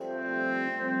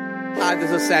Hi,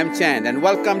 this is Sam Chan, and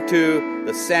welcome to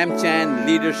the Sam Chan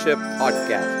Leadership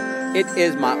Podcast. It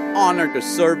is my honor to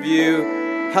serve you,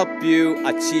 help you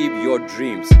achieve your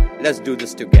dreams. Let's do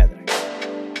this together.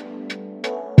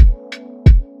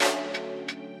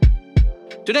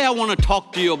 Today, I want to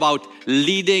talk to you about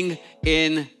leading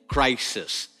in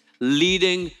crisis.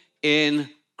 Leading in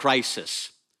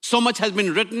crisis. So much has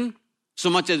been written,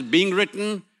 so much is being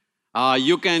written.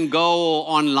 You can go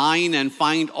online and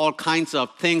find all kinds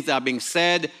of things that are being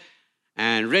said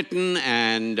and written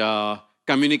and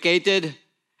communicated.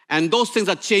 And those things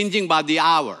are changing by the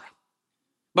hour.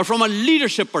 But from a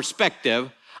leadership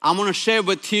perspective, I want to share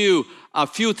with you a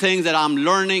few things that I'm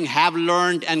learning, have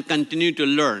learned, and continue to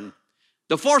learn.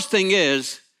 The first thing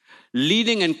is,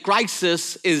 leading in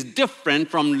crisis is different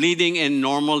from leading in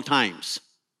normal times.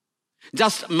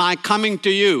 Just my coming to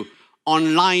you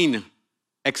online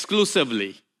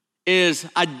exclusively is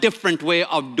a different way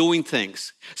of doing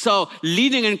things. So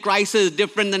leading in crisis is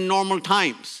different than normal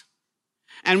times.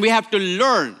 And we have to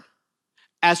learn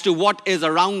as to what is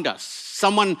around us.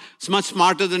 Someone much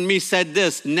smarter than me said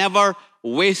this: never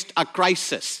waste a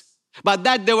crisis. But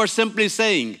that they were simply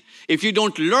saying, if you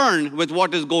don't learn with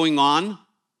what is going on,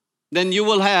 then you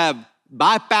will have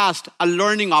bypassed a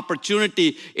learning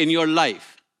opportunity in your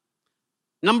life.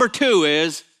 Number two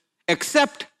is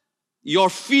accept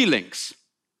your feelings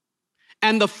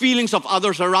and the feelings of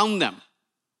others around them.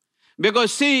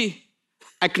 Because see,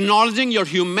 acknowledging your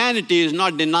humanity is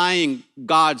not denying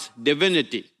God's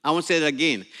divinity. I want to say that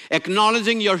again.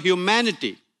 Acknowledging your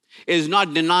humanity is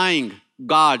not denying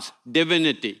God's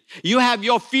divinity. You have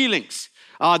your feelings.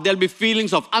 There'll be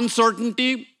feelings of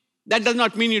uncertainty. That does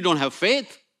not mean you don't have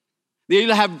faith.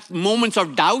 You'll have moments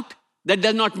of doubt. That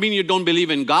does not mean you don't believe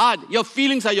in God. Your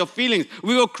feelings are your feelings.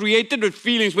 We were created with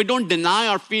feelings. We don't deny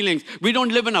our feelings. We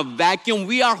don't live in a vacuum.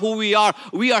 We are who we are.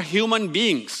 We are human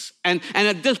beings. And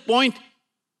at this point,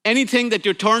 anything that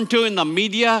you turn to in the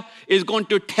media is going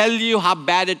to tell you how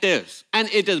bad it is. And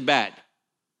it is bad.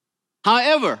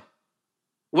 However,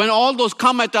 when all those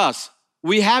come at us,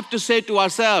 we have to say to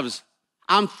ourselves,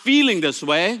 I'm feeling this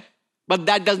way. But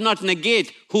that does not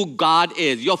negate who God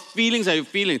is. Your feelings are your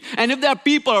feelings. And if there are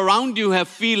people around you who have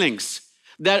feelings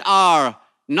that are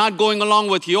not going along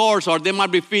with yours, or they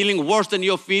might be feeling worse than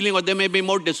you're feeling, or they may be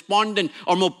more despondent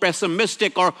or more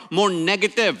pessimistic or more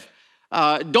negative,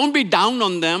 don't be down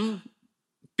on them.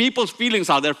 People's feelings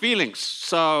are their feelings.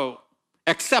 So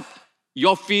accept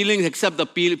your feelings, accept the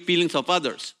feelings of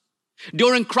others.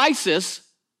 During crisis,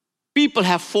 people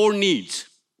have four needs.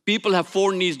 People have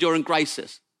four needs during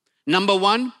crisis. Number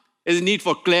one is the need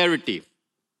for clarity.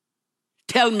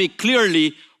 Tell me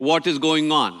clearly what is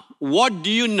going on. What do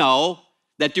you know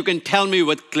that you can tell me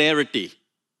with clarity?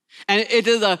 And it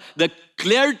is the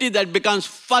clarity that becomes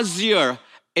fuzzier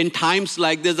in times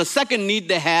like this. The second need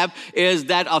they have is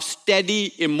that of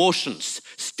steady emotions.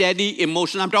 Steady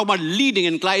emotion. I'm talking about leading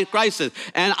in crisis.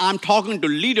 And I'm talking to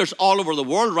leaders all over the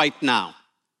world right now.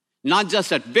 Not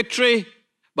just at Victory,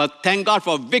 but thank God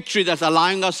for Victory that's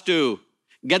allowing us to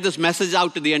get this message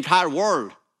out to the entire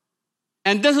world.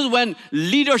 And this is when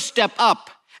leaders step up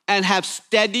and have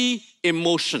steady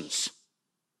emotions.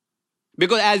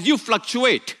 Because as you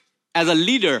fluctuate as a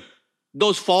leader,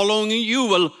 those following you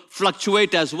will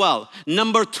fluctuate as well.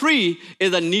 Number three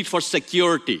is a need for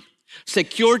security.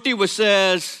 Security which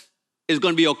says it's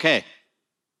going to be okay.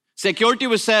 Security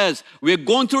which says we're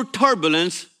going through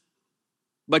turbulence,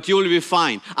 but you will be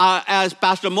fine. As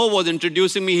Pastor Mo was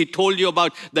introducing me, he told you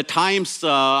about the times,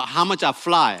 how much I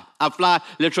fly. I fly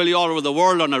literally all over the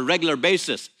world on a regular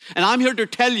basis. And I'm here to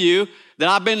tell you that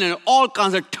I've been in all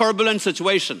kinds of turbulent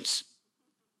situations.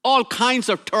 All kinds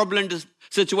of turbulent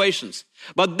situations.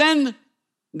 But then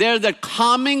there's that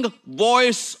calming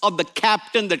voice of the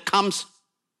captain that comes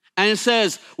and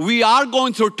says, we are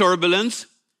going through turbulence.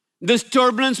 This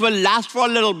turbulence will last for a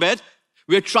little bit.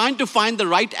 We're trying to find the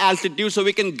right altitude so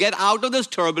we can get out of this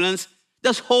turbulence.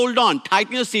 Just hold on,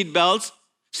 tighten your seatbelts,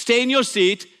 stay in your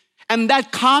seat. And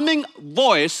that calming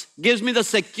voice gives me the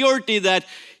security that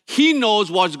he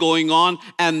knows what's going on.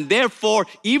 And therefore,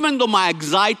 even though my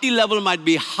anxiety level might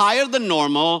be higher than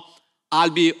normal, I'll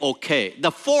be okay.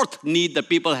 The fourth need that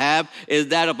people have is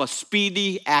that of a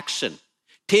speedy action.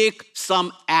 Take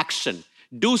some action.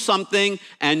 Do something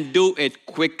and do it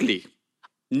quickly.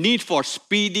 Need for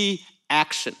speedy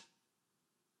action.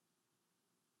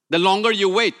 The longer you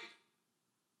wait,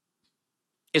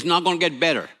 it's not going to get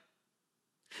better.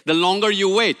 The longer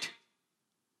you wait,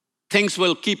 things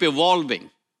will keep evolving.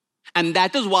 And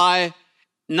that is why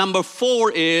number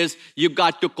 4 is you've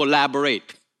got to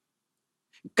collaborate.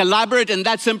 Collaborate, and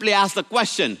that simply asks the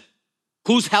question,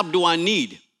 whose help do I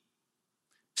need?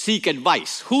 seek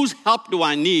advice? Whose help do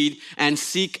I need and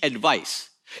seek advice?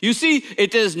 You see,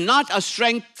 it is not a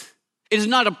strength. It is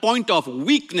not a point of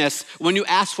weakness when you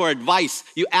ask for advice,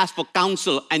 you ask for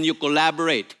counsel, and you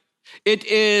collaborate. It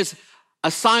is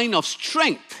a sign of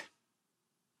strength.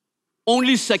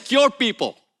 Only secure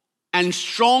people and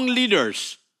strong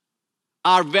leaders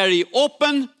are very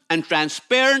open and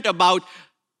transparent about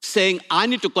saying, I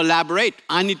need to collaborate.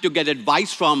 I need to get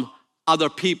advice from other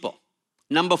people.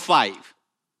 Number 5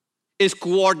 is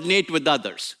coordinate with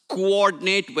others.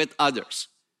 Coordinate with others.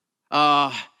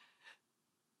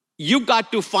 You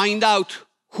got to find out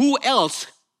who else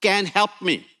can help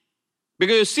me.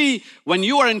 Because you see, when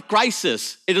you are in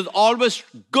crisis, it is always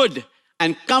good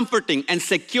and comforting, and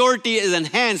security is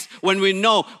enhanced when we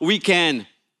know we can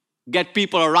get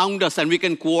people around us and we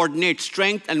can coordinate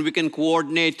strength, and we can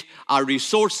coordinate our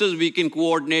resources, we can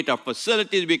coordinate our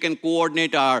facilities, we can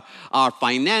coordinate our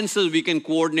finances, we can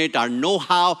coordinate our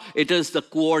know-how. It is the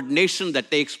coordination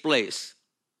that takes place.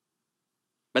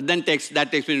 But then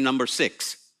that takes me to number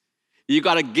 6. You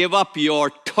got to give up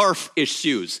your turf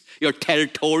issues, your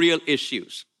territorial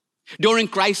issues. During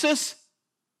crisis,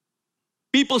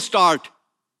 people start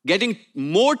getting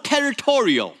more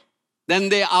territorial than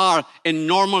they are in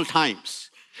normal times.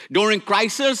 During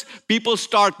crisis, people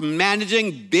start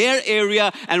managing their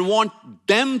area and want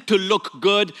them to look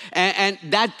good, and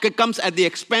that comes at the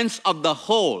expense of the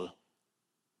whole.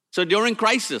 So during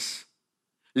crisis,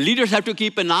 leaders have to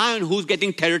keep an eye on who's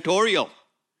getting territorial,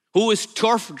 who is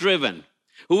turf-driven,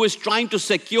 who is trying to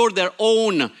secure their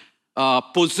own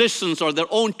positions or their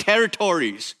own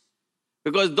territories.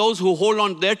 Because those who hold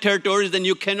on to their territories, then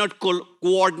you cannot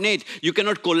coordinate. You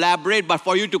cannot collaborate. But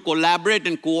for you to collaborate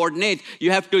and coordinate,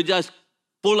 you have to just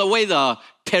pull away the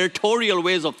territorial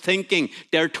ways of thinking,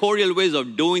 territorial ways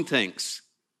of doing things.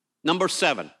 Number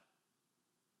 7,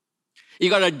 you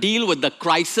got to deal with the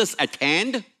crisis at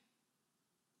hand.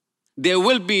 There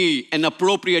will be an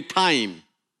appropriate time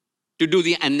to do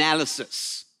the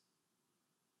analysis.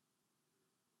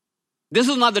 This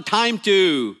is not the time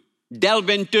to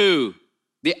delve into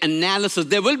the analysis.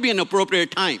 There will be an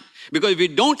appropriate time, because if you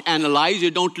don't analyze,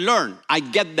 you don't learn. I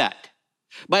get that.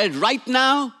 But right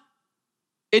now,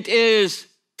 it is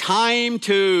time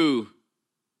to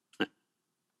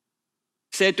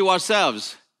say to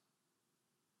ourselves,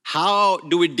 how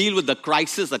do we deal with the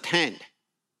crisis at hand?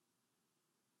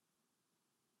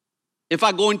 If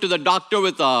I go into the doctor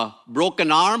with a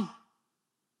broken arm,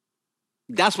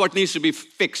 that's what needs to be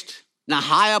fixed. Now,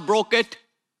 how I broke it,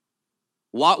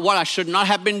 what I should not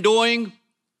have been doing,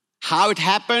 how it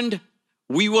happened,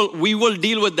 we will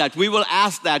deal with that. We will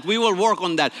ask that. We will work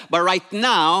on that. But right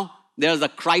now, there's a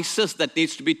crisis that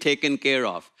needs to be taken care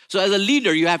of. So as a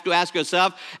leader, you have to ask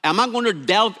yourself, am I going to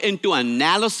delve into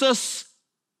analysis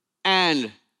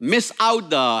and miss out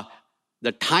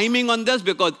the timing on this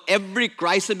because every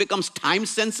crisis becomes time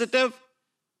sensitive?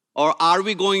 Or are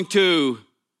we going to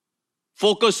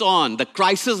focus on the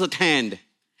crisis at hand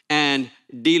and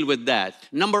deal with that?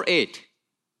 Number 8,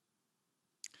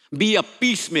 be a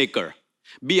peacemaker.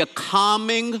 Be a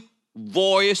calming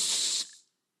voice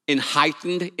in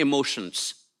heightened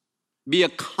emotions. Be a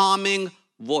calming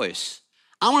voice.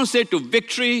 I want to say to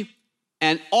Victory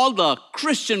and all the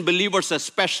Christian believers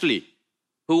especially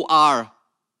who are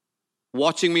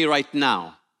watching me right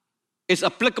now, it's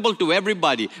applicable to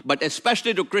everybody, but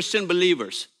especially to Christian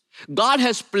believers. God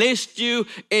has placed you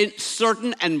in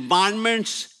certain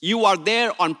environments. You are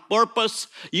there on purpose.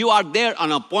 You are there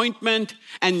on appointment.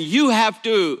 And you have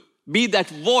to be that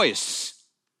voice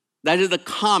that is the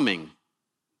calming,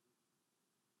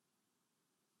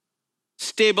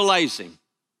 stabilizing,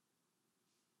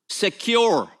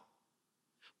 secure,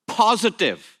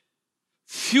 positive,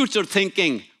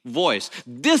 future-thinking voice.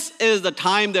 This is the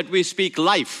time that we speak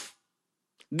life.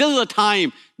 This is the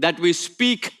time that we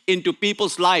speak into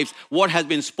people's lives what has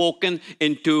been spoken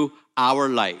into our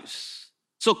lives.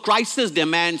 So crisis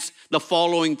demands the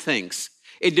following things.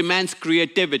 It demands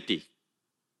creativity,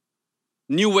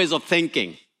 new ways of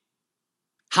thinking.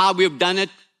 How we've done it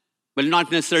will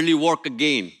not necessarily work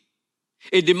again.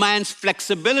 It demands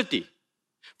flexibility.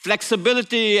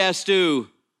 Flexibility as to,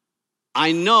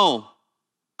 I know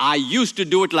I used to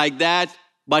do it like that,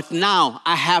 but now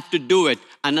I have to do it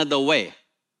another way.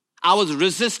 I was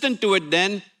resistant to it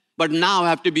then, but now I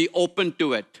have to be open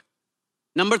to it.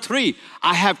 Number 3,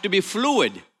 I have to be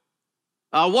fluid.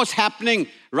 What's happening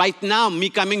right now,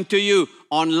 me coming to you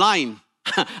online?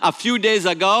 A few days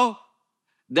ago,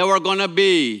 there were going to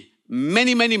be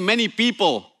many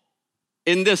people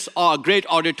in this great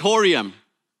auditorium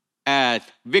at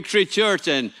Victory Church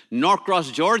in Norcross,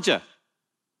 Georgia.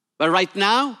 But right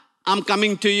now, I'm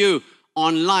coming to you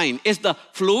online. It's the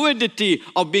fluidity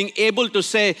of being able to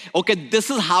say, okay, this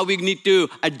is how we need to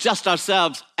adjust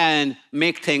ourselves and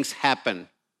make things happen.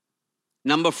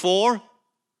 Number 4,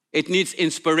 it needs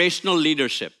inspirational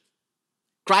leadership.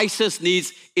 Crisis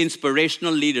needs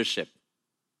inspirational leadership.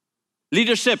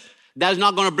 Leadership that's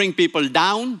not going to bring people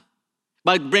down,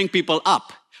 but bring people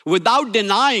up. Without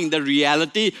denying the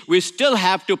reality, we still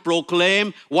have to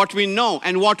proclaim what we know.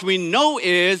 And what we know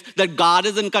is that God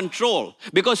is in control.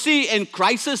 Because see, in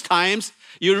crisis times,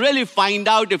 you really find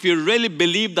out if you really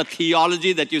believe the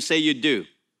theology that you say you do.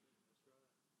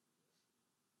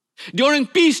 During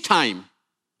peacetime,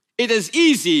 it is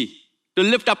easy to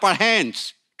lift up our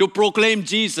hands to proclaim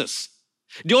Jesus.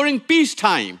 During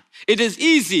peacetime, it is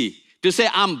easy to say,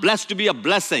 I'm blessed to be a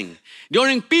blessing.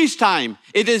 During peacetime,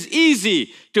 it is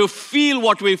easy to feel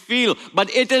what we feel,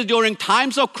 but it is during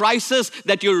times of crisis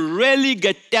that you really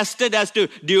get tested as to,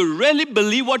 do you really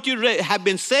believe what you have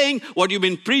been saying, what you've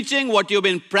been preaching, what you've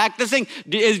been practicing?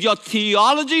 Is your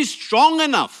theology strong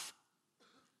enough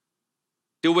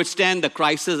to withstand the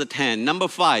crisis at hand? Number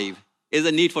 5 is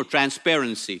the need for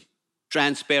transparency.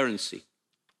 Transparency.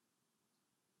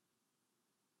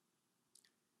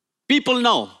 People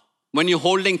know when you're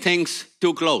holding things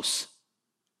too close.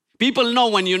 People know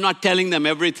when you're not telling them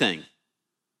everything.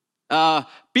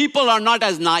 People are not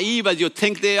as naive as you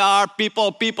think they are.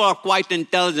 People are quite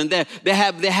intelligent. They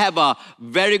have a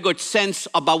very good sense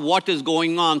about what is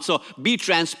going on. So be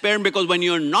transparent, because when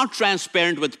you're not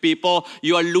transparent with people,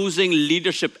 you are losing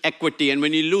leadership equity. And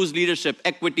when you lose leadership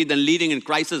equity, then leading in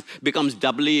crisis becomes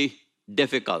doubly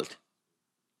difficult.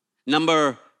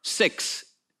 Number 6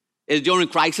 is during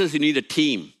crisis, you need a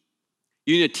team.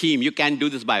 You need a team. You can't do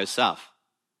this by yourself.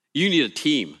 You need a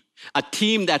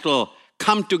team that will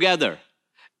come together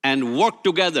and work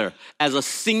together as a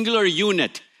singular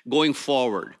unit going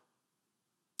forward.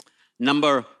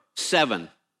 Number 7,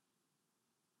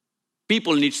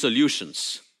 people need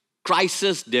solutions.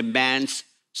 Crisis demands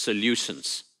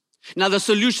solutions. Now, the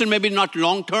solution may be not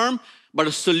long-term, but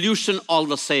a solution all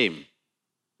the same.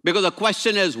 Because the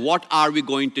question is, what are we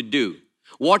going to do?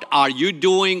 What are you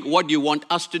doing? What do you want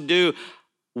us to do?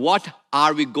 What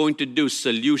are we going to do?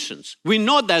 Solutions. We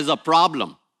know there's a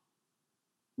problem.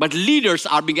 But leaders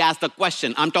are being asked the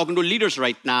question. I'm talking to leaders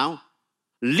right now.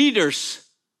 Leaders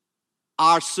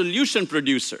are solution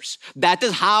producers. That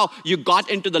is how you got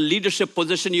into the leadership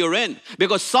position you're in.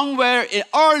 Because somewhere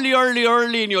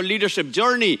early in your leadership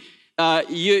journey,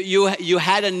 you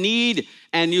had a need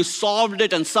and you solved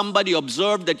it, and somebody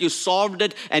observed that you solved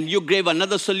it, and you gave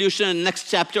another solution. And next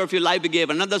chapter of your life, you gave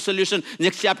another solution.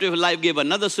 Next chapter of your life, gave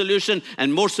another solution,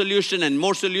 and more solution, and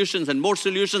more solutions, and more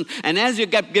solutions. And as you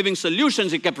kept giving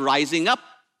solutions, you kept rising up.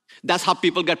 That's how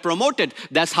people get promoted.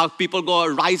 That's how people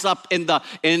rise up in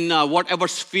whatever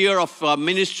sphere of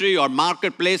ministry or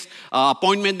marketplace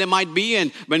appointment they might be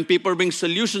in. When people bring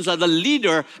solutions as a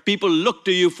leader, people look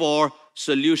to you for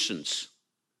solutions.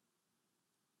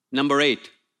 Number 8,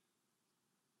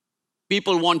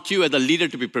 people want you as a leader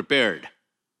to be prepared.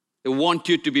 They want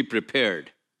you to be prepared.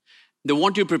 They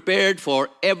want you prepared for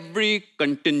every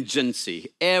contingency.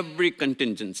 Every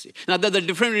contingency. Now, there's a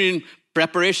difference between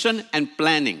preparation and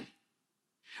planning.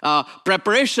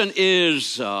 Preparation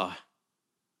is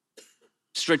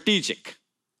strategic.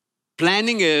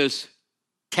 Planning is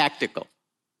tactical.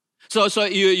 So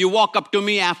you walk up to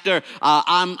me after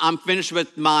I'm finished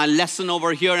with my lesson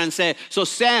over here and say, so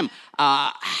Sam,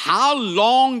 how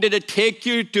long did it take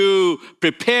you to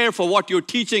prepare for what you're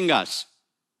teaching us?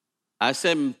 I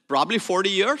said, probably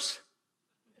 40 years.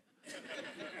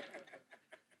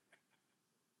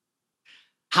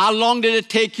 How long did it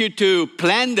take you to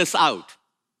plan this out?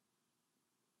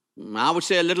 I would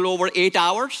say a little over 8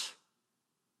 hours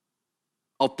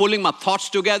of pulling my thoughts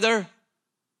together,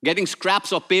 getting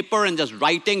scraps of paper and just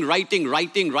writing.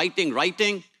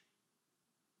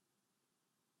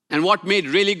 And what made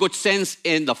really good sense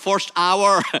in the first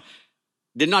hour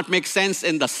did not make sense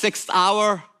in the 6th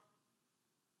hour.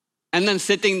 And then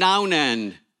sitting down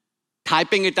and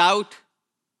typing it out.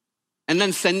 And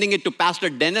then sending it to Pastor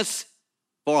Dennis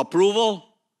for approval.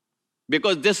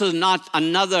 Because this is not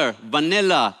another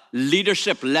vanilla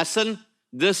leadership lesson.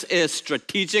 This is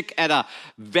strategic at a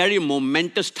very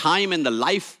momentous time in the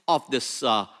life of this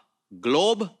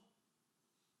globe.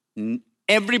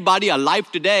 Everybody alive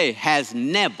today has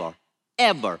never,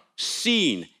 ever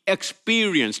seen,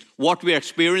 experienced what we're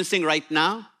experiencing right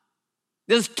now.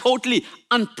 This is totally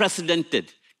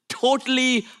unprecedented,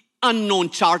 totally unknown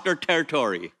charter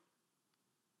territory.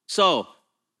 So,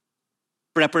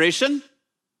 preparation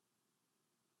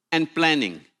and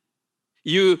planning.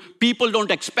 People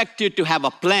don't expect you to have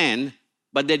a plan.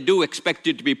 but they do expect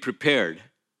you to be prepared.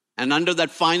 And under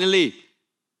that, finally,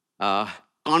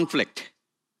 conflict.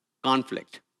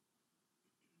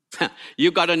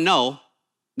 You got to know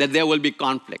that there will be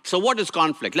conflict. So what is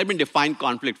conflict? Let me define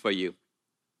conflict for you.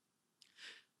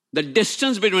 The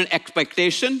distance between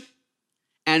expectation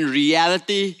and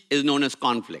reality is known as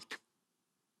conflict.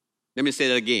 Let me say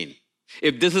that again.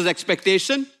 If this is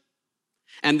expectation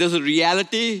and this is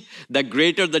reality, the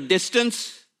greater the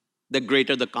distance, the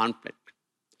greater the conflict.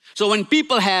 So when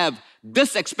people have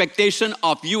this expectation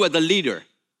of you as a leader,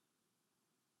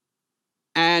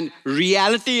 and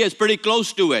reality is pretty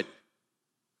close to it,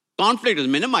 conflict is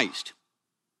minimized.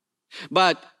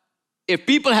 But if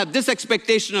people have this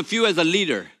expectation of you as a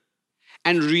leader,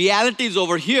 and reality is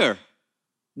over here,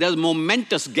 there's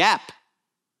momentous gap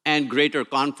and greater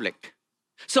conflict.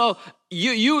 So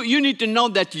you need to know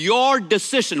that your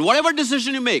decision, whatever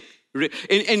decision you make,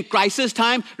 in crisis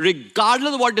time,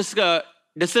 regardless of what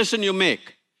decision you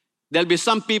make, there'll be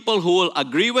some people who will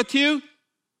agree with you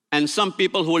and some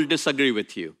people who will disagree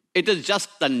with you. It is just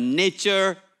the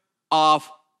nature of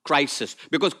crisis,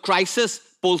 because crisis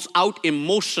pulls out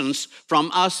emotions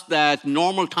from us that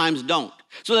normal times don't.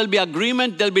 So there'll be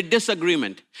agreement, there'll be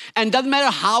disagreement. And doesn't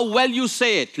matter how well you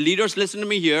say it. Leaders, listen to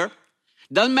me here.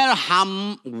 Doesn't matter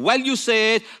how well you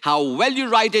say it, how well you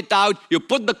write it out, you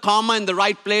put the comma in the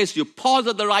right place, you pause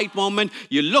at the right moment,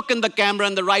 you look in the camera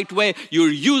in the right way, you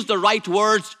use the right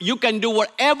words, you can do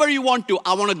whatever you want to.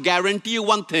 I want to guarantee you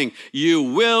one thing, you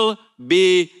will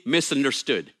be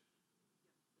misunderstood.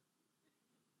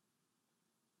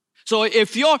 So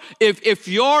if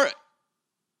your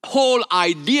whole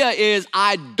idea is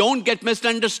I don't get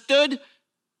misunderstood,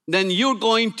 then you're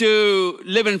going to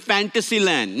live in fantasy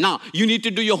land. Now, you need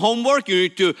to do your homework. You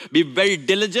need to be very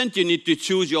diligent. You need to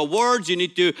choose your words. You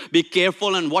need to be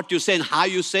careful in what you say and how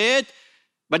you say it.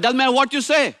 But it doesn't matter what you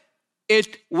say.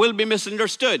 It will be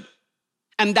misunderstood.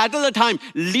 And that is the time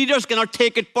leaders cannot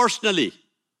take it personally.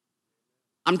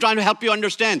 I'm trying to help you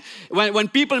understand. When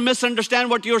people misunderstand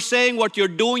what you're saying, what you're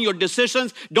doing, your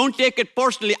decisions, don't take it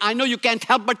personally. I know you can't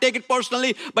help but take it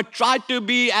personally, but try to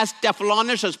be as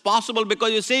Teflonish as possible, because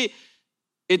you see,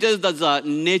 it is the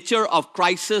nature of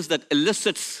crisis that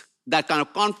elicits that kind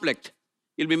of conflict.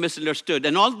 You'll be misunderstood.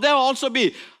 And there'll also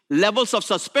be levels of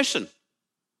suspicion.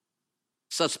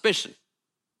 Suspicion.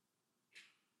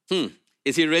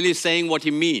 Is he really saying what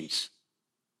he means?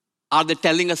 Are they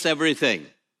telling us everything?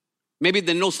 Maybe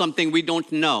they know something we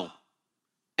don't know.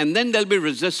 And then there'll be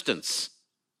resistance.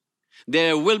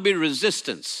 There will be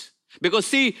resistance. Because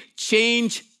see,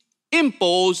 change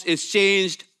imposed is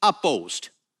change opposed.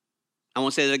 I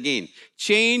want to say that again.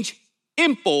 Change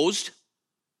imposed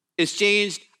is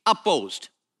change opposed.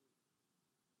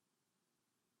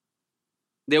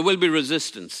 There will be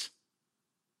resistance.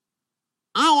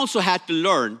 I also had to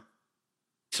learn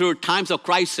through times of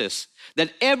crisis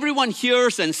that everyone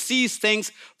hears and sees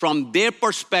things from their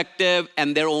perspective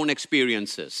and their own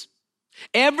experiences.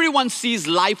 Everyone sees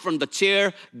life from the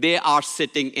chair they are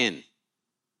sitting in.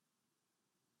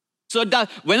 So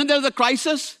when there's a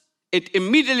crisis, it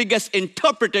immediately gets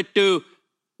interpreted to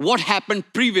what happened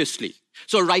previously.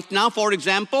 So right now, for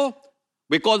example,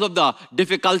 because of the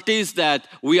difficulties that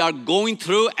we are going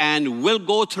through and will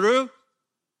go through,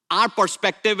 our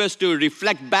perspective is to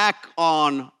reflect back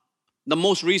on the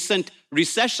most recent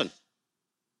recession.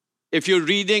 If you're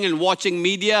reading and watching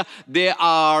media, they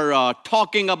are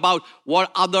talking about what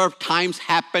other times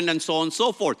happened and so on and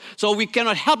so forth. So we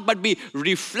cannot help but be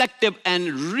reflective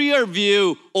and rear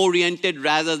view oriented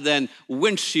rather than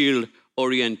windshield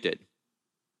oriented.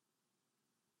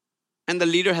 And the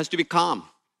leader has to be calm.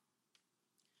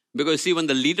 Because see, when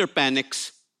the leader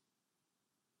panics,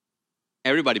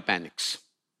 everybody panics.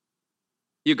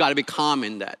 You got to be calm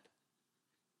in that.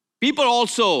 People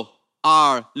also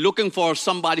are looking for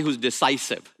somebody who's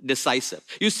decisive.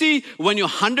 You see, when you're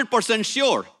 100%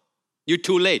 sure, you're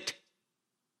too late.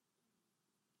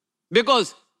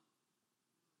 Because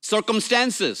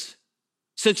circumstances,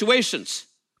 situations,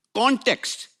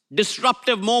 context,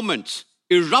 disruptive moments,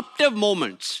 eruptive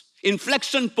moments,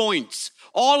 inflection points,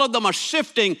 all of them are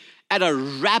shifting at a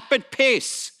rapid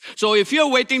pace. So if you're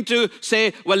waiting to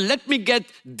say, well, let me get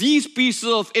these pieces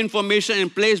of information in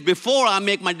place before I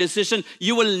make my decision,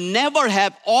 you will never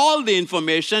have all the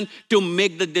information to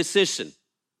make the decision.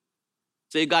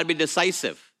 So you got to be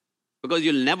decisive, because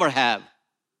you'll never have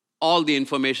all the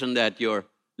information that you're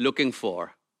looking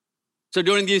for. So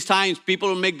during these times, people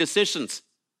will make decisions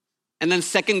and then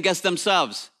second guess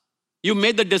themselves. You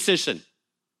made the decision.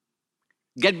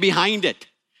 Get behind it.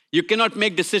 You cannot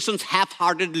make decisions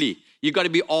half-heartedly. You got to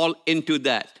be all into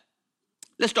that.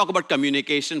 Let's talk about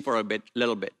communication for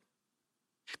little bit.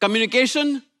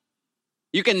 Communication,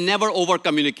 you can never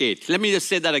over-communicate. Let me just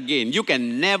say that again. You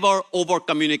can never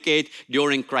over-communicate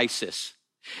during crisis.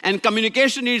 And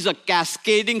communication is a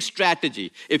cascading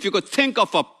strategy. If you could think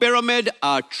of a pyramid,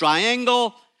 a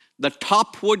triangle, the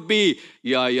top would be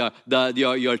your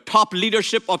top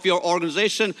leadership of your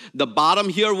organization. The bottom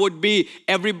here would be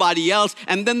everybody else.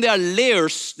 And then there are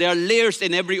layers. There are layers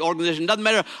in every organization. Doesn't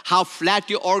matter how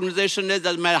flat your organization is.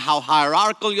 Doesn't matter how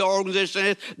hierarchical your organization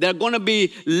is. There are going to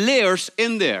be layers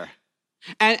in there.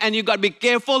 And you got to be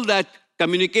careful that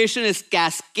communication is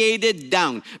cascaded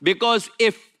down. Because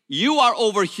if you are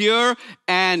over here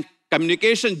and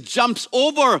communication jumps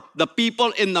over the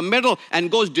people in the middle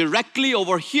and goes directly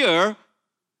over here,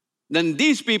 then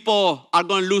these people are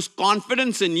going to lose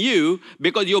confidence in you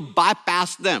because you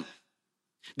bypass them.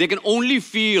 They can only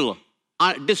feel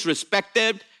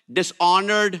disrespected,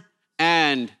 dishonored,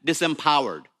 and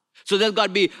disempowered. So there's got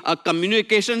to be a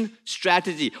communication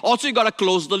strategy. Also, you got to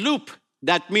close the loop.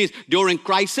 That means during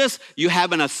crisis, you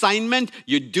have an assignment,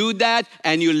 you do that,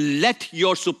 and you let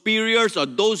your superiors or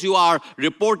those you are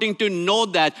reporting to know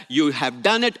that you have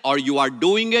done it, or you are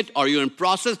doing it, or you're in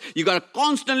process. You got to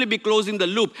constantly be closing the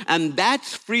loop. And that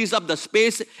frees up the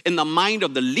space in the mind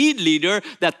of the leader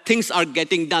that things are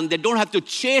getting done. They don't have to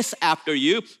chase after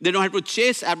you. They don't have to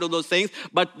chase after those things,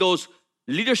 but those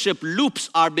leadership loops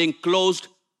are being closed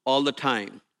all the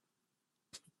time.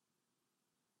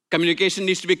 Communication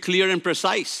needs to be clear and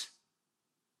precise.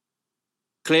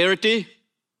 Clarity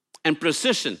and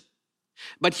precision.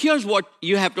 But here's what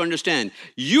you have to understand.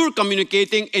 You're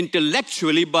communicating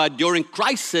intellectually, but during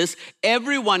crisis,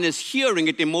 everyone is hearing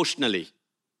it emotionally.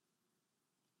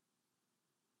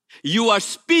 You are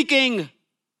speaking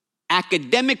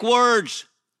academic words,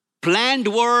 planned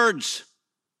words.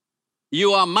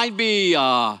 You might be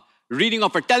reading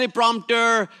off a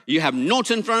teleprompter. You have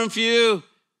notes in front of you.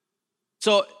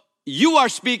 So you are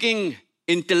speaking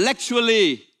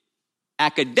intellectually,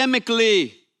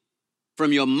 academically,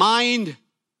 from your mind,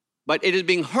 but it is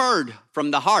being heard from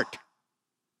the heart,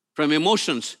 from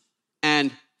emotions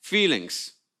and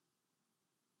feelings.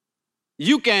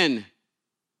 You can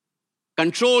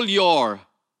control your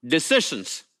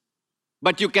decisions,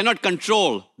 but you cannot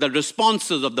control the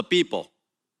responses of the people.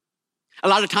 A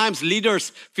lot of times leaders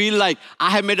feel like,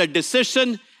 I have made a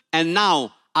decision and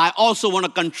now I also want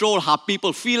to control how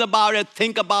people feel about it,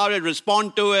 think about it,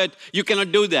 respond to it. You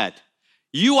cannot do that.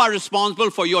 You are responsible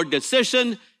for your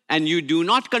decision, and you do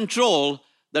not control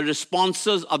the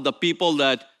responses of the people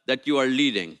that you are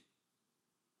leading.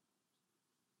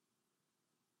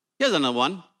 Here's another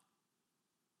one.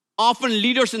 Often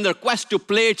leaders in their quest to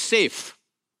play it safe,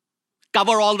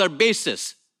 cover all their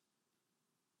bases,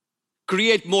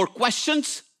 create more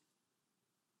questions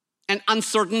and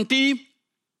uncertainty,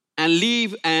 and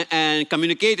leave and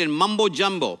communicate in mumbo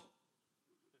jumbo.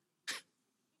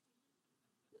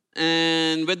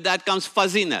 And with that comes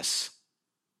fuzziness.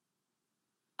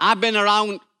 I've been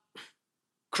around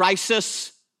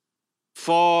crisis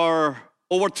for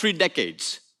over 3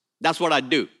 decades. That's what I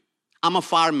do. I'm a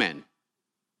fireman.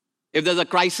 If there's a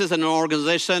crisis in an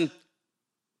organization,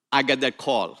 I get that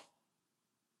call.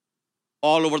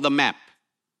 All over the map.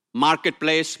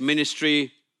 Marketplace,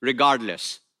 ministry,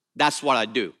 regardless. That's what I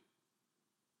do.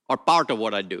 Or part of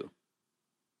what I do.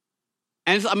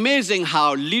 And it's amazing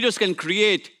how leaders can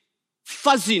create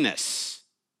fuzziness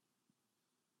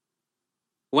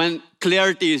when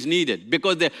clarity is needed,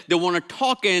 because they want to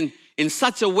talk in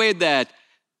such a way that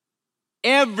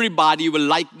everybody will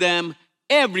like them,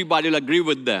 everybody will agree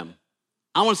with them.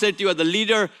 I want to say to you, as a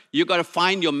leader, you got to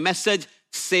find your message,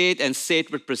 say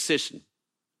it with precision.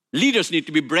 Leaders need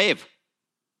to be brave.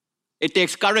 It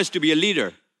takes courage to be a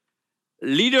leader.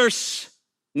 Leaders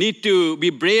need to be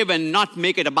brave and not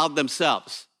make it about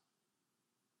themselves.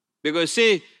 Because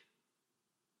see,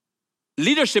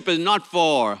 leadership is not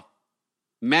for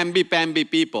mamby-pamby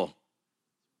people.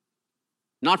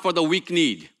 Not for the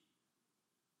weak-kneed.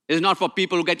 It's not for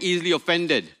people who get easily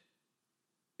offended.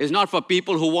 It's not for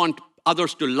people who want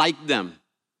others to like them.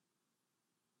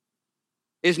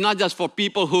 It's not just for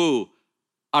people who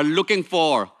are looking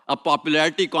for a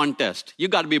popularity contest. You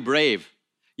got to be brave.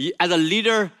 As a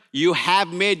leader, you have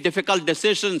made difficult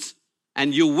decisions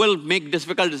and you will make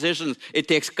difficult decisions. It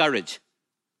takes courage.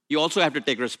 You also have to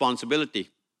take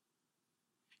responsibility.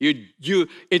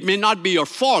 It may not be your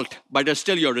fault, but it's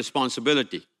still your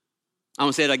responsibility. I'm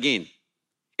going to say it again.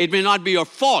 It may not be your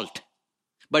fault,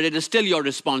 but it is still your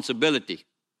responsibility.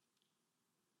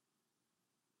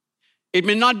 It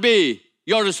may not be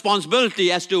your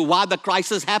responsibility as to why the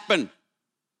crisis happened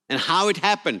and how it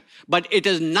happened, but it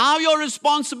is now your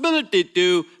responsibility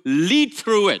to lead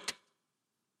through it.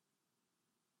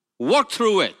 work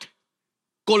through it,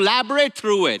 collaborate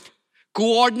through it,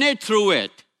 coordinate through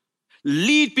it,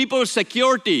 lead people with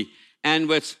security and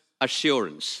with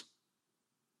assurance.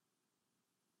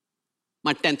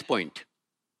 My 10th point.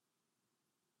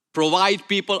 Provide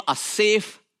people a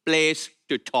safe place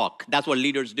to talk. That's what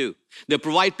leaders do. They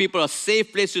provide people a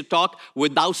safe place to talk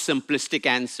without simplistic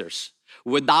answers.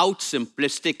 Without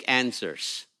simplistic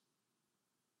answers.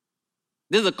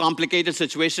 This is a complicated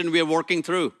situation we are working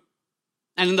through.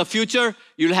 And in the future,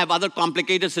 you'll have other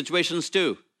complicated situations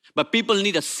too. But people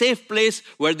need a safe place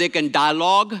where they can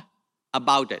dialogue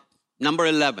about it. Number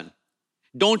 11,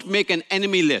 don't make an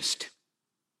enemy list.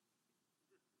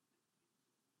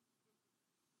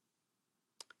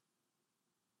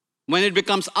 When it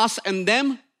becomes us and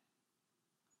them,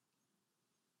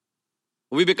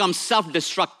 we become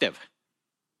self-destructive.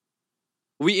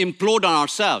 We implode on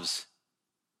ourselves.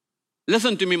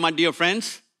 Listen to me, my dear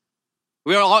friends.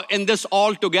 We are all in this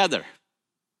all together.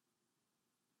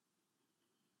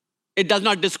 It does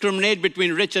not discriminate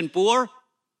between rich and poor.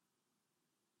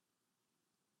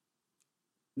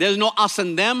 There's no us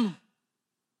and them.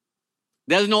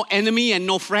 There's no enemy and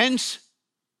no friends.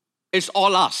 It's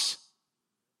all us.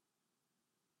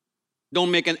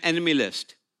 Don't make an enemy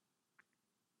list.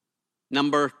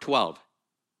 Number 12.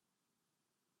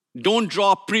 Don't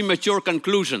draw premature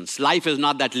conclusions. Life is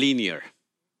not that linear.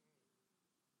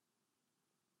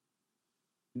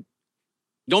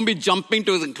 Don't be jumping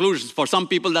to conclusions. For some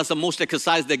people, that's the most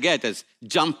exercise they get is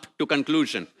jump to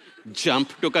conclusion,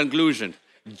 jump to conclusion,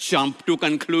 jump to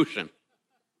conclusion.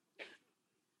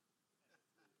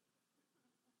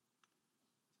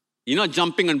 You're not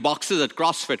jumping in boxes at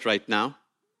CrossFit right now.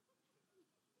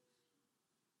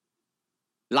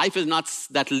 Life is not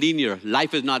that linear.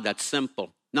 Life is not that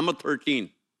simple. Number 13,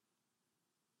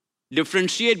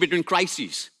 differentiate between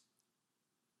crises.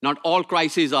 Not all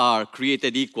crises are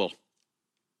created equal.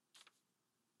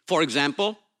 For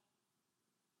example,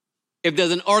 if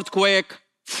there's an earthquake,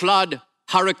 flood,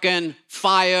 hurricane,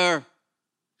 fire,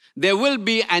 there will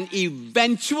be an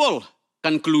eventual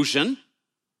conclusion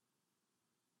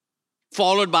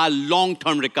followed by a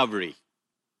long-term recovery.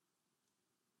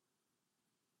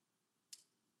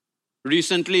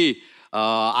 Recently,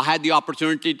 I had the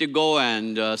opportunity to go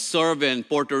and serve in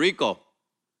Puerto Rico.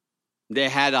 They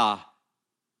had a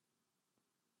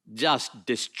just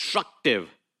destructive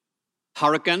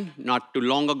hurricane not too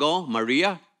long ago,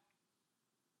 Maria.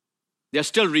 They're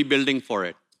still rebuilding for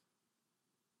it.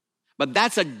 But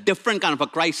that's a different kind of a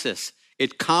crisis.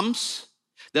 It comes,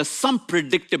 there's some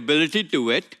predictability to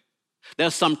it,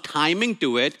 there's some timing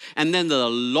to it, and then there's a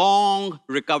long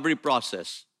recovery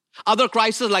process. Other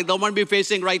crises like the one we're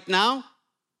facing right now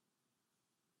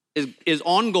is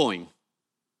ongoing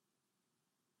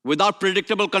without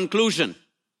predictable conclusion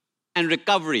and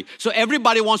recovery. So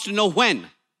everybody wants to know when,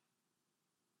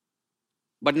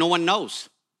 but no one knows.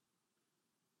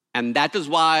 And that is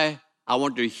why I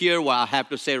want to hear what I have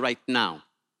to say right now.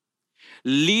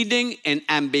 Leading in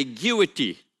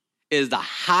ambiguity is the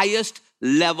highest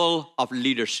level of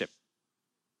leadership.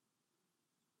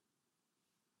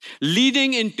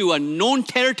 Leading into a known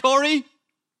territory,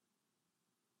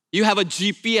 you have a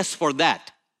GPS for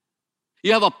that.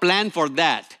 You have a plan for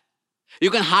that.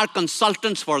 You can hire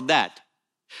consultants for that.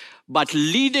 But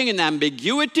leading in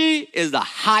ambiguity is the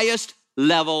highest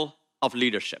level of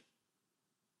leadership.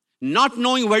 Not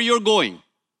knowing where you're going,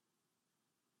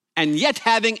 and yet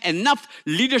having enough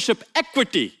leadership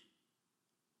equity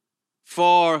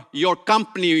for your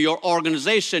company, your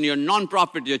organization, your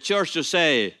nonprofit, your church to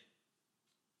say,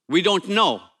 we don't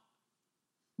know,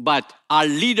 but our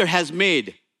leader has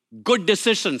made good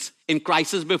decisions in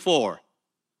crisis before,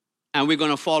 and we're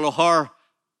going to follow her,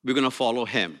 we're going to follow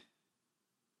him.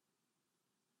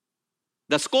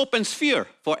 The scope and sphere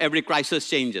for every crisis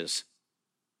changes.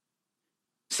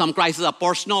 Some crises are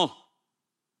personal,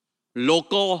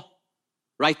 local.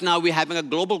 Right now, we're having a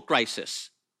global crisis.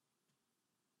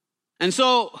 And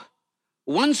so,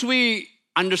 once we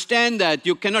understand that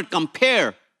you cannot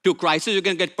compare two crises, you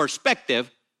can get perspective,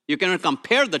 you cannot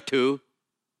compare the two,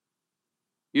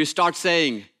 you start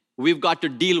saying, we've got to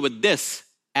deal with this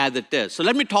as it is. So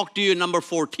let me talk to you, number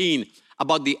 14,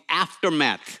 about the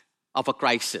aftermath of a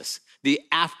crisis. The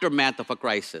aftermath of a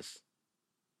crisis.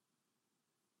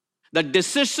 The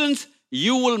decisions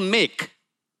you will make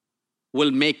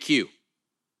you.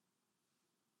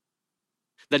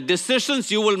 The decisions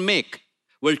you will make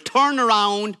will turn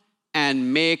around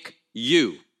and make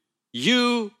you.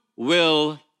 You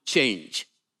will change.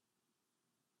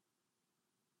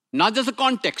 Not just the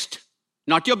context,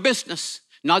 not your business,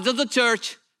 not just the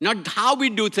church, not how we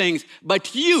do things,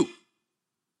 but you.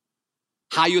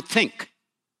 How you think,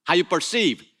 how you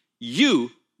perceive,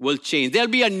 you will change. There'll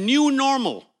be a new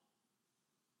normal.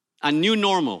 A new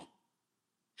normal.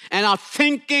 And our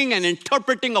thinking and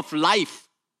interpreting of life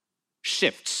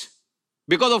shifts.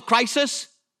 Because of crisis,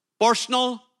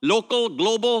 personal, local,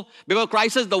 global, because of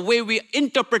crisis, the way we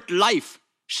interpret life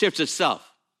shifts itself.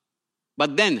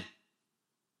 But then,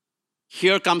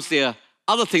 here comes the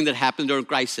other thing that happens during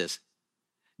crisis.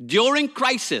 During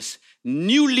crisis,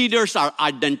 new leaders are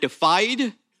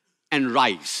identified and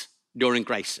rise during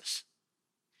crisis.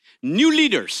 New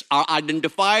leaders are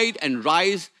identified and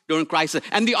rise during crisis.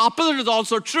 And the opposite is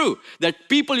also true, that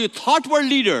people you thought were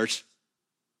leaders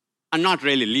are not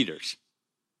really leaders.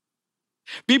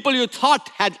 People you thought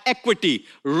had equity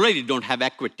really don't have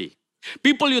equity.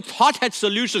 People you thought had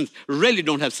solutions really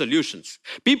don't have solutions.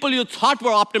 People you thought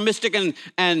were optimistic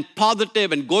and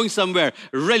positive and going somewhere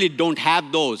really don't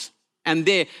have those. And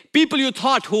people you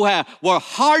thought who were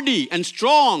hardy and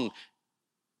strong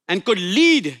and could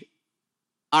lead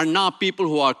are now people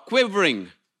who are quivering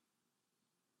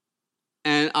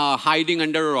and are hiding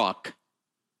under a rock,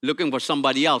 looking for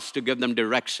somebody else to give them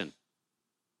direction.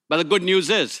 But the good news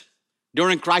is,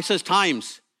 during crisis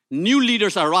times, new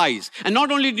leaders arise. And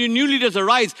not only do new leaders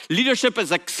arise, leadership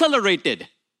is accelerated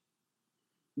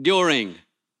during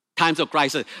times of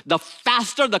crisis. The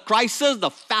faster the crisis, the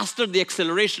faster the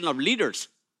acceleration of leaders.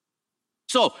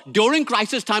 So during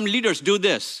crisis time, leaders do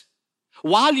this.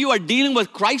 While you are dealing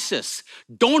with crisis,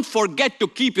 don't forget to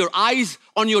keep your eyes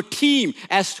on your team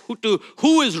as to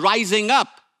who is rising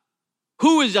up,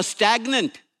 who is just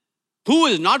stagnant, who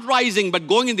is not rising but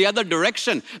going in the other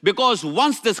direction. Because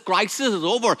once this crisis is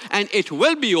over, and it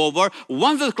will be over,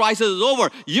 once this crisis is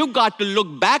over, you've got to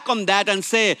look back on that and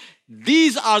say,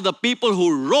 these are the people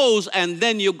who rose. And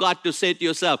then you got to say to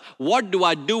yourself, what do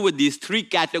I do with these three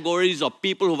categories of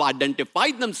people who've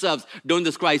identified themselves during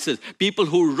this crisis? People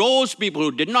who rose, people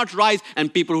who did not rise,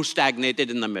 and people who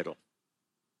stagnated in the middle.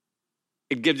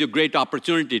 It gives you great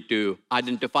opportunity to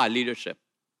identify leadership.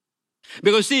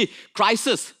 Because see,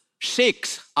 crisis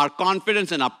shakes our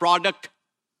confidence in our product,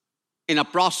 in our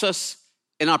process,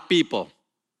 in our people.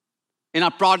 In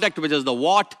our product, which is the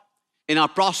what, in our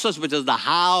process, which is the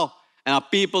how, and our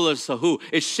people is the who.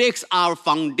 It shakes our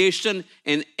foundation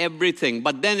in everything.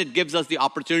 But then it gives us the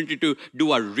opportunity to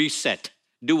do a reset.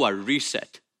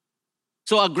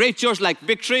 So a great church like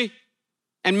Victory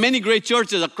and many great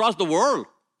churches across the world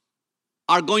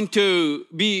are going to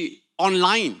be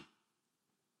online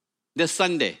this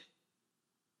Sunday.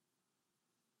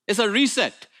 It's a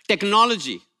reset.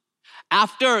 Technology.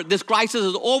 After this crisis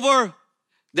is over,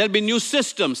 there'll be new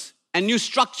systems and new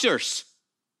structures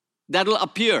that will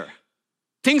appear.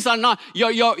 Things are not,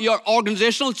 your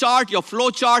organizational chart, your flow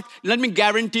chart, let me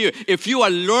guarantee you, if you are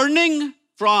learning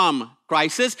from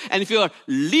crisis and if you are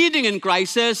leading in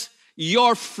crisis,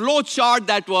 your flow chart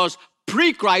that was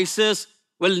pre-crisis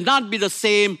will not be the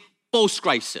same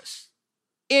post-crisis.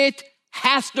 It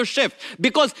has to shift.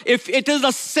 Because if it is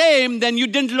the same, then you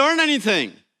didn't learn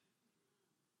anything.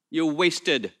 You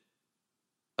wasted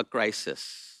a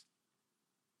crisis.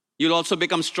 You'll also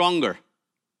become stronger.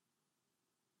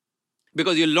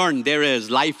 Because you learn there is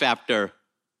life after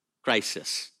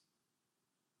crisis.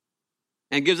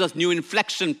 And it gives us new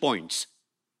inflection points.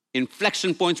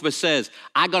 Inflection points which says,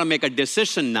 I got to make a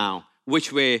decision now.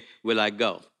 Which way will I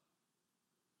go?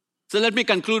 So let me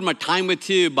conclude my time with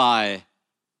you by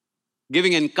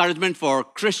giving encouragement for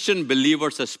Christian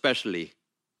believers especially.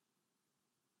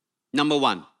 Number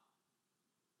one,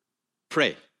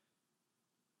 pray.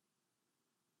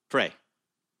 Pray.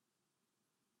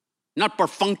 Not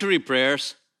perfunctory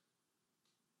prayers.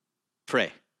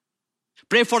 Pray.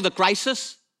 Pray for the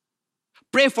crisis.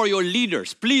 Pray for your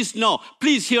leaders. Please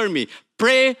hear me.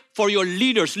 Pray for your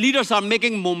leaders. Leaders are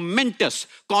making momentous,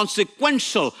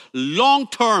 consequential,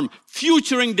 long-term,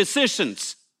 futuring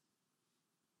decisions.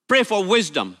 Pray for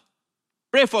wisdom.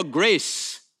 Pray for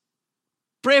grace.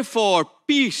 Pray for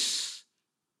peace.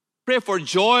 Pray for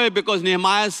joy, because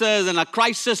Nehemiah says in a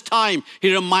crisis time,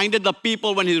 he reminded the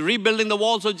people when he's rebuilding the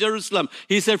walls of Jerusalem,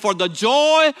 he said, for the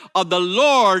joy of the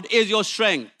Lord is your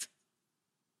strength.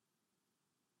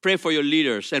 Pray for your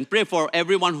leaders and pray for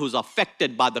everyone who's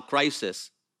affected by the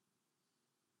crisis.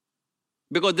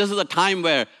 Because this is a time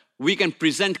where we can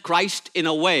present Christ in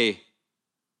a way.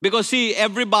 Because see,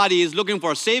 everybody is looking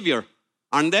for a savior,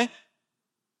 aren't they?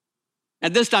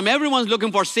 At this time, everyone's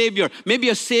looking for a savior. Maybe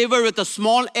a savior with a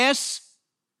small s,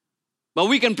 but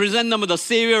we can present them with a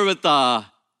savior with a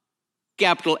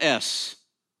capital S.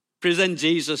 Present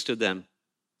Jesus to them.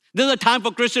 This is a time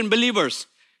for Christian believers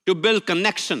to build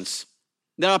connections.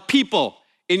 There are people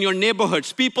in your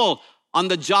neighborhoods, people on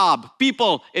the job,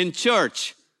 people in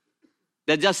church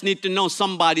They just need to know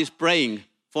somebody's praying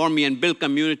for me and build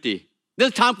community. This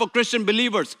is time for Christian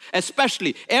believers,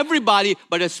 especially everybody,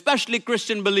 but especially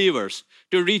Christian believers,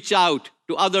 to reach out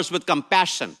to others with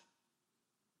compassion.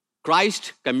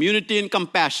 Christ, community, and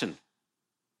compassion.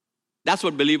 That's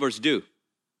what believers do.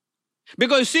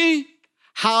 Because you see,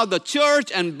 how the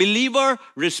church and believer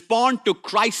respond to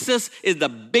crisis is the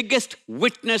biggest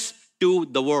witness to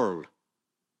the world.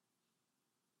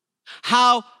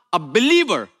 How a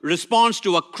believer responds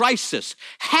to a crisis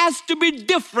has to be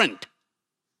different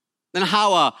than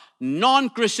how a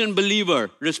non-Christian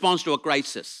believer responds to a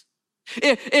crisis.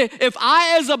 If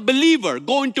I, as a believer,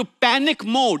 go into panic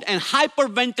mode and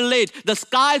hyperventilate, the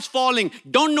sky is falling,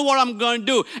 don't know what I'm going to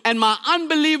do, and my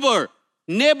unbeliever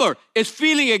neighbor is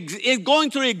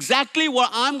going through exactly what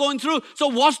I'm going through, so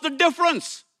what's the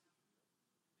difference?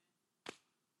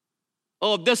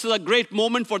 Oh, this is a great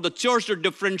moment for the church to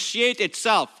differentiate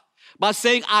itself by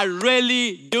saying, I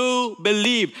really do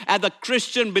believe as a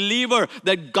Christian believer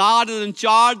that God is in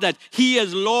charge, that He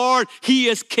is Lord, He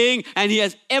is King, and He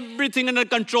has everything under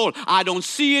control. I don't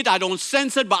see it, I don't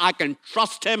sense it, but I can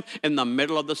trust Him in the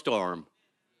middle of the storm.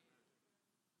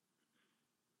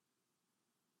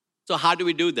 So how do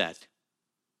we do that?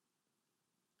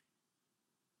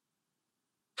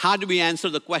 How do we answer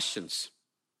the questions?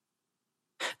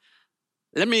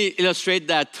 Let me illustrate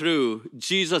that through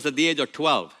Jesus at the age of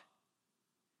 12.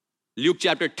 Luke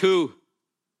chapter 2,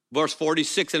 verse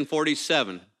 46 and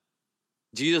 47.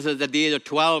 Jesus is at the age of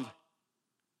 12.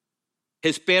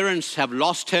 His parents have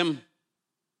lost him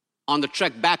on the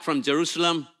trek back from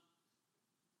Jerusalem.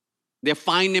 They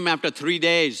find him after 3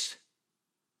 days.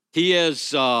 He is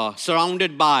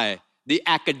surrounded by the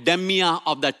academia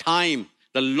of the time,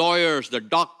 the lawyers, the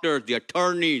doctors, the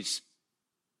attorneys,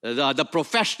 the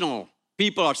professional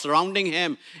people are surrounding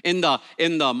him in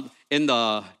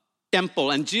the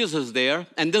temple, and Jesus is there.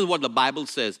 And this is what the Bible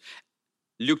says.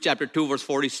 Luke chapter 2, verse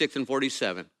 46 and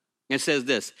 47. It says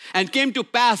this, and it came to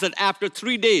pass that after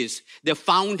 3 days, they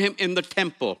found him in the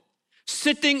temple,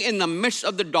 sitting in the midst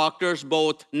of the doctors,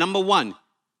 both, number one,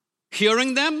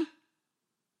 hearing them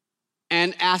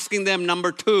and asking them,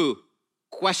 number two,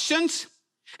 questions.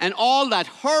 And all that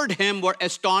heard him were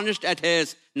astonished at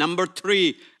his, number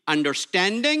three,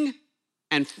 understanding.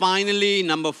 And finally,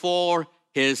 number four,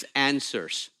 his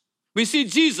answers. We see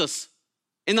Jesus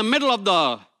in the middle of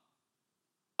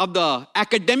the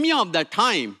academia of that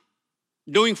time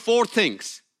doing four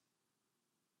things.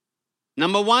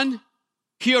 Number one,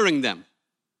 hearing them.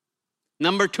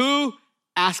 Number two,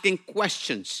 asking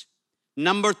questions.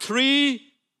 Number three,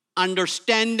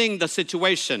 understanding the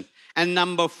situation. And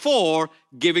number four,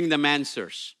 giving them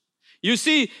answers. You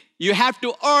see, you have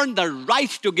to earn the right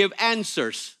to give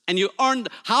answers. And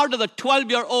how does a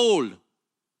 12-year-old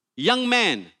young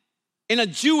man in a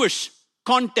Jewish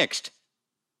context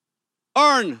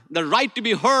earn the right to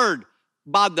be heard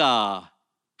by the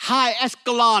high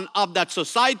echelon of that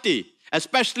society,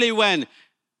 especially when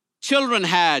children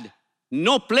had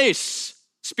no place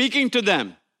speaking to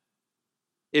them?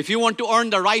 If you want to earn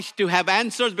the right to have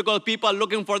answers because people are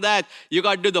looking for that, you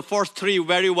got to do the first three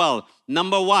very well.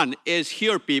 Number one is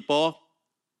hear people.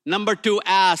 Number two,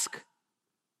 ask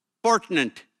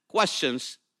pertinent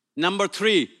questions. Number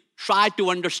three, try to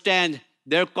understand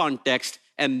their context,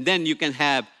 and then you can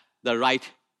have the right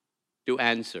to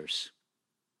answers.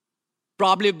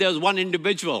 Probably if there's one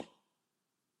individual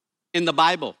in the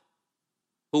Bible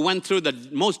who went through the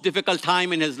most difficult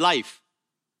time in his life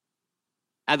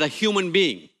as a human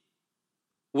being,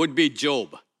 would be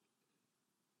Job.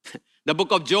 The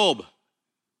book of Job,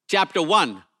 chapter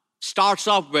 1, starts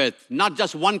off with not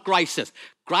just one crisis.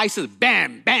 Crisis,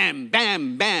 bam, bam,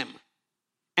 bam, bam.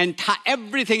 And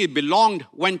everything he belonged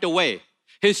went away.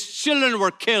 His children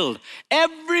were killed.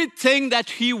 Everything that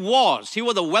he was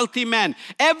a wealthy man.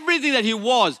 Everything that he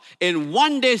was in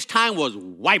one day's time was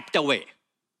wiped away.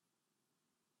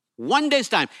 One day's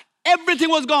time, everything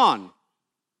was gone.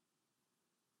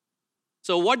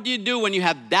 So what do you do when you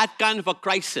have that kind of a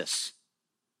crisis?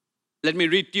 Let me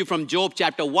read to you from Job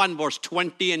chapter 1, verse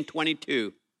 20 and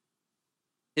 22.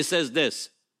 It says this,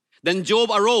 then Job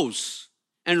arose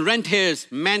and rent his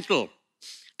mantle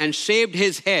and shaved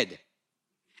his head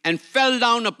and fell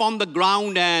down upon the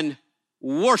ground and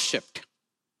worshipped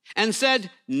and said,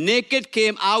 naked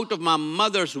came out of my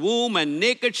mother's womb, and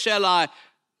naked shall I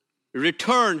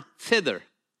return thither.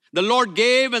 The Lord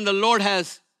gave and the Lord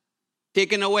has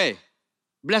taken away.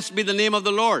 Blessed be the name of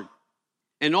the Lord.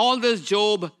 And all this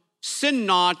Job sinned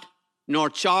not, nor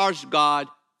charged God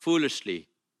foolishly.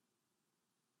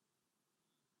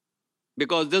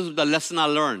 Because this is the lesson I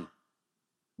learned.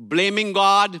 Blaming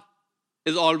God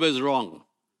is always wrong.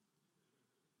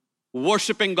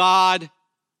 Worshiping God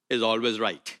is always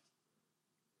right.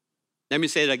 Let me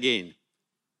say it again.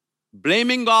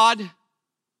 Blaming God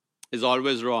is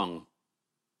always wrong.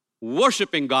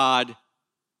 Worshiping God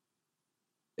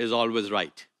is always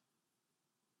right.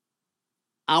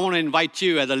 I want to invite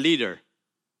you as a leader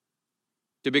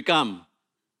to become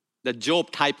the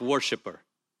Job type worshiper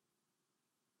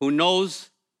who knows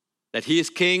that he is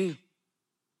king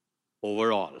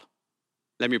over all.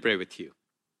 Let me pray with you.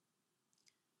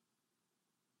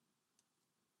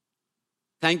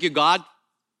 Thank you, God,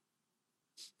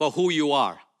 for who you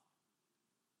are.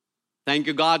 Thank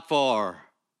you, God, for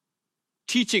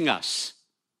teaching us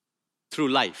through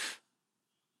life.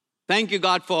 Thank you,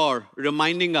 God, for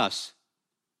reminding us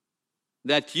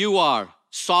that you are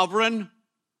sovereign,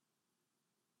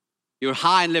 you're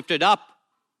high and lifted up,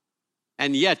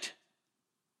 and yet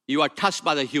you are touched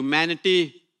by the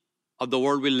humanity of the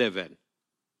world we live in.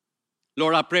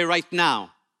 Lord, I pray right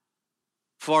now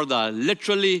for the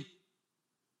literally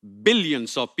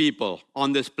billions of people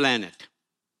on this planet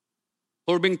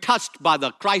who are being touched by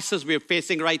the crisis we're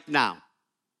facing right now.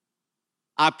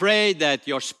 I pray that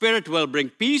your Spirit will bring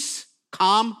peace,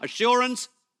 calm, assurance,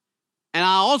 and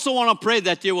I also want to pray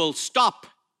that you will stop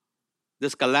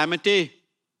this calamity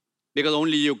because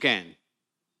only you can.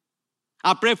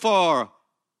 I pray for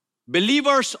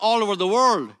believers all over the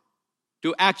world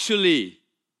to actually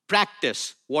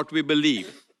practice what we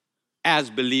believe as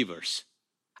believers.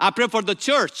 I pray for the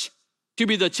church to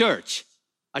be the church,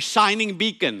 a shining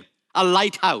beacon, a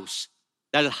lighthouse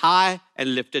that is high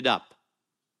and lifted up.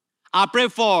 I pray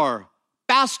for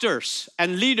pastors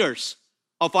and leaders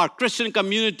of our Christian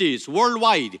communities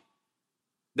worldwide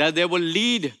that they will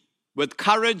lead with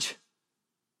courage,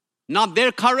 not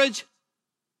their courage,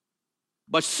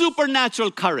 but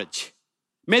supernatural courage.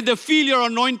 May they feel your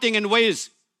anointing in ways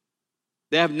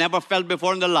they have never felt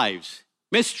before in their lives.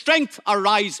 May strength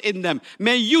arise in them.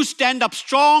 May you stand up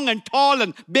strong and tall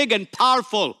and big and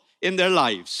powerful in their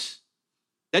lives.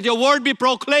 That your word be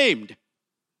proclaimed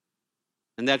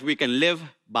and that we can live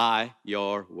by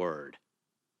your word.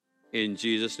 In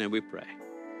Jesus' name we pray.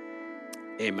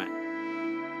 Amen.